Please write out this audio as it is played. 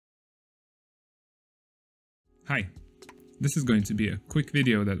Hi, this is going to be a quick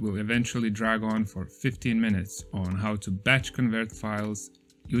video that will eventually drag on for 15 minutes on how to batch convert files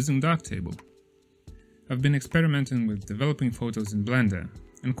using Darktable. I've been experimenting with developing photos in Blender,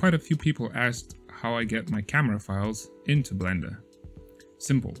 and quite a few people asked how I get my camera files into Blender.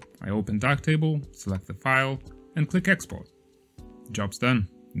 Simple, I open Darktable, select the file, and click export. Job's done.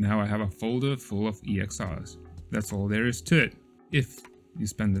 Now I have a folder full of EXRs. That's all there is to it, if you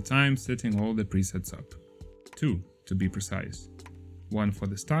spend the time setting all the presets up. 2 to be precise. One for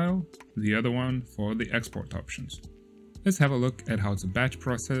the style, the other one for the export options. Let's have a look at how to batch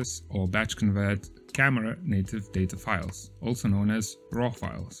process or batch convert camera native data files, also known as RAW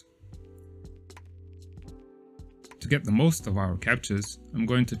files. To get the most of our captures, I'm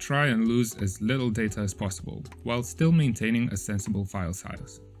going to try and lose as little data as possible, while still maintaining a sensible file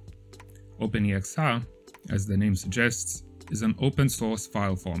size. OpenEXR, as the name suggests, is an open source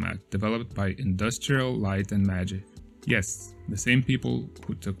file format developed by Industrial Light and Magic. Yes, the same people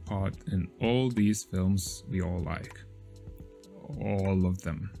who took part in all these films we all like. All of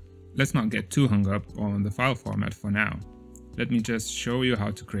them. Let's not get too hung up on the file format for now. Let me just show you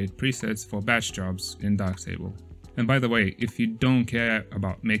how to create presets for batch jobs in Darktable. And by the way, if you don't care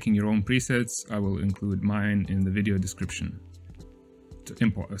about making your own presets, I will include mine in the video description. To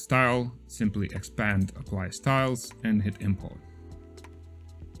import a style, simply expand Apply Styles and hit Import.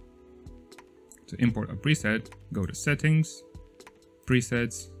 To import a preset, go to Settings,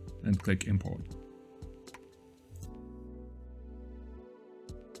 Presets, and click Import.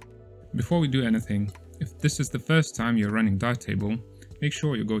 Before we do anything, if this is the first time you're running Darktable, make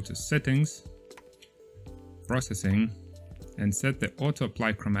sure you go to Settings, Processing, and set the Auto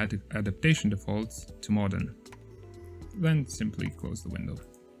Apply Chromatic Adaptation defaults to Modern. Then simply close the window.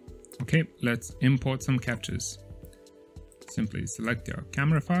 Okay, let's import some captures. Simply select your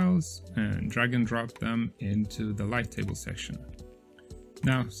camera files and drag and drop them into the light table section.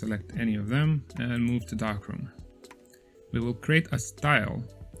 Now select any of them and move to Darkroom. We will create a style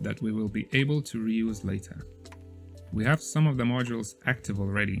that we will be able to reuse later. We have some of the modules active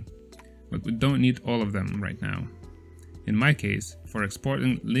already, but we don't need all of them right now. In my case, for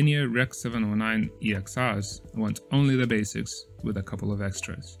exporting linear Rec 709 EXRs, I want only the basics with a couple of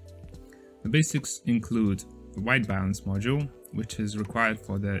extras. The basics include the white balance module, which is required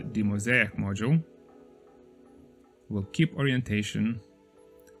for the demosaic module. We'll keep orientation.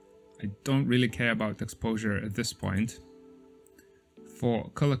 I don't really care about exposure at this point. For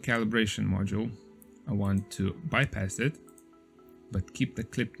color calibration module, I want to bypass it, but keep the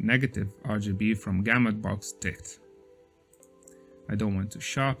clip negative RGB from gamut box ticked. I don't want to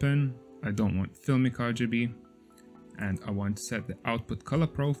sharpen, I don't want filmic RGB, and I want to set the output color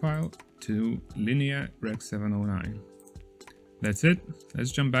profile to linear Rec 709. That's it,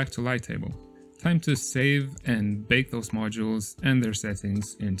 let's jump back to light table. Time to save and bake those modules and their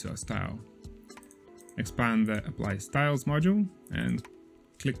settings into a style. Expand the Apply Styles module and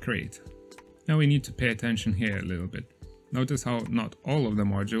click Create. Now we need to pay attention here a little bit. Notice how not all of the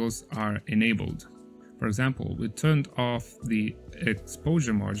modules are enabled. For example, we turned off the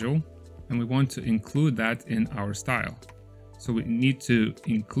exposure module and we want to include that in our style. So we need to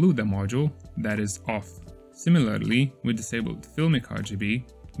include the module that is off. Similarly, we disabled filmic RGB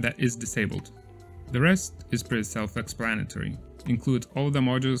that is disabled. The rest is pretty self-explanatory. Include all the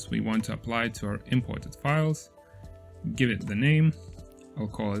modules we want to apply to our imported files, give it the name, I'll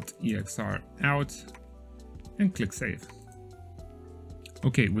call it EXR out, and click Save.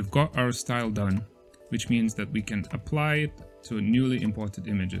 Okay, we've got our style done, which means that we can apply it to newly imported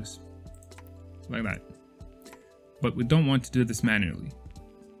images, like that. But we don't want to do this manually.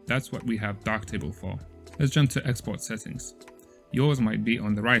 That's what we have Darktable for. Let's jump to export settings. Yours might be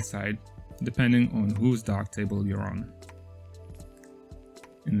on the right side, depending on whose Darktable you're on.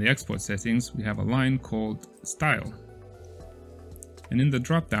 In the export settings, we have a line called Style. And in the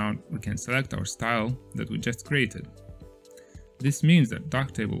drop-down, we can select our style that we just created. This means that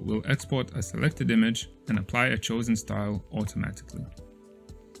Darktable will export a selected image and apply a chosen style automatically.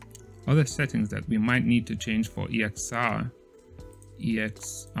 Other settings that we might need to change for EXR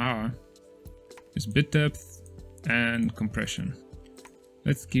is bit depth and compression.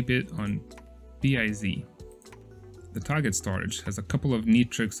 Let's keep it on BIZ. The target storage has a couple of neat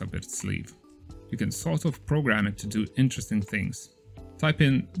tricks up its sleeve. You can sort of program it to do interesting things. Type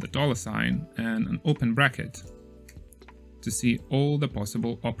in the $sign and an open bracket to see all the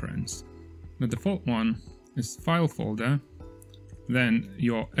possible operands. The default one is file folder, then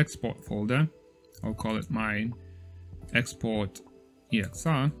your export folder, I'll call it my export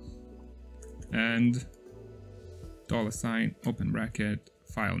EXR, and $, open bracket,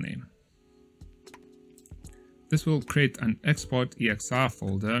 file name. This will create an export EXR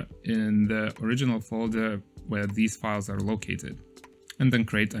folder in the original folder where these files are located, and then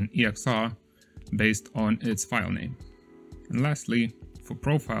create an EXR based on its file name. And lastly, for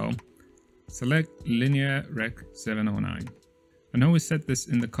profile, select Linear Rec 709. I know we set this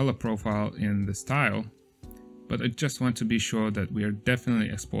in the color profile in the style, but I just want to be sure that we are definitely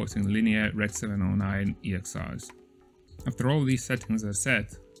exporting Linear Rec 709 EXRs. After all these settings are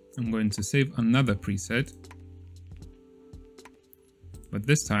set, I'm going to save another preset, but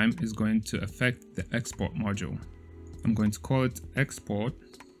this time is going to affect the export module. I'm going to call it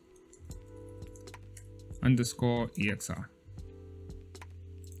export_EXR.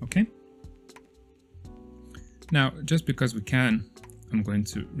 Okay? Now, just because we can, I'm going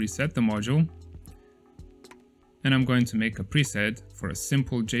to reset the module, and I'm going to make a preset for a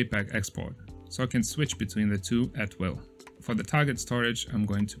simple JPEG export, so I can switch between the two at will. For the target storage, I'm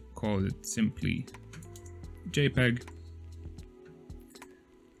going to call it simply JPEG.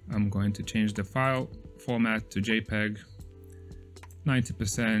 I'm going to change the file format to JPEG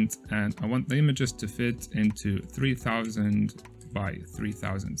 90%, and I want the images to fit into 3000 by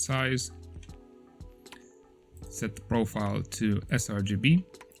 3000 size. Set the profile to sRGB,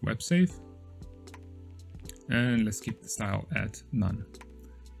 web safe, and let's keep the style at none.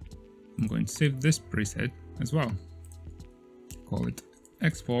 I'm going to save this preset as well. Call it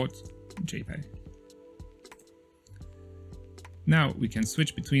export JPEG. Now we can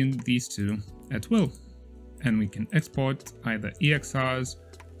switch between these two at will, and we can export either EXRs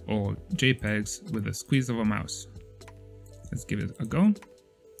or JPEGs with a squeeze of a mouse. Let's give it a go.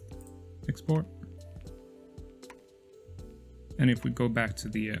 Export. And if we go back to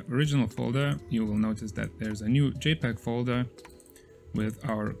the original folder, you will notice that there's a new JPEG folder with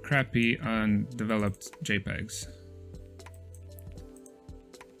our crappy undeveloped JPEGs.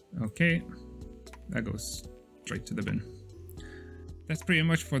 Okay, that goes straight to the bin. That's pretty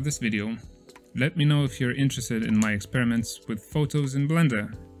much for this video. Let me know if you're interested in my experiments with photos in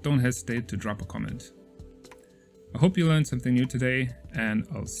Blender. Don't hesitate to drop a comment. I hope you learned something new today, and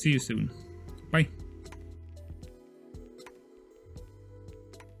I'll see you soon. Bye!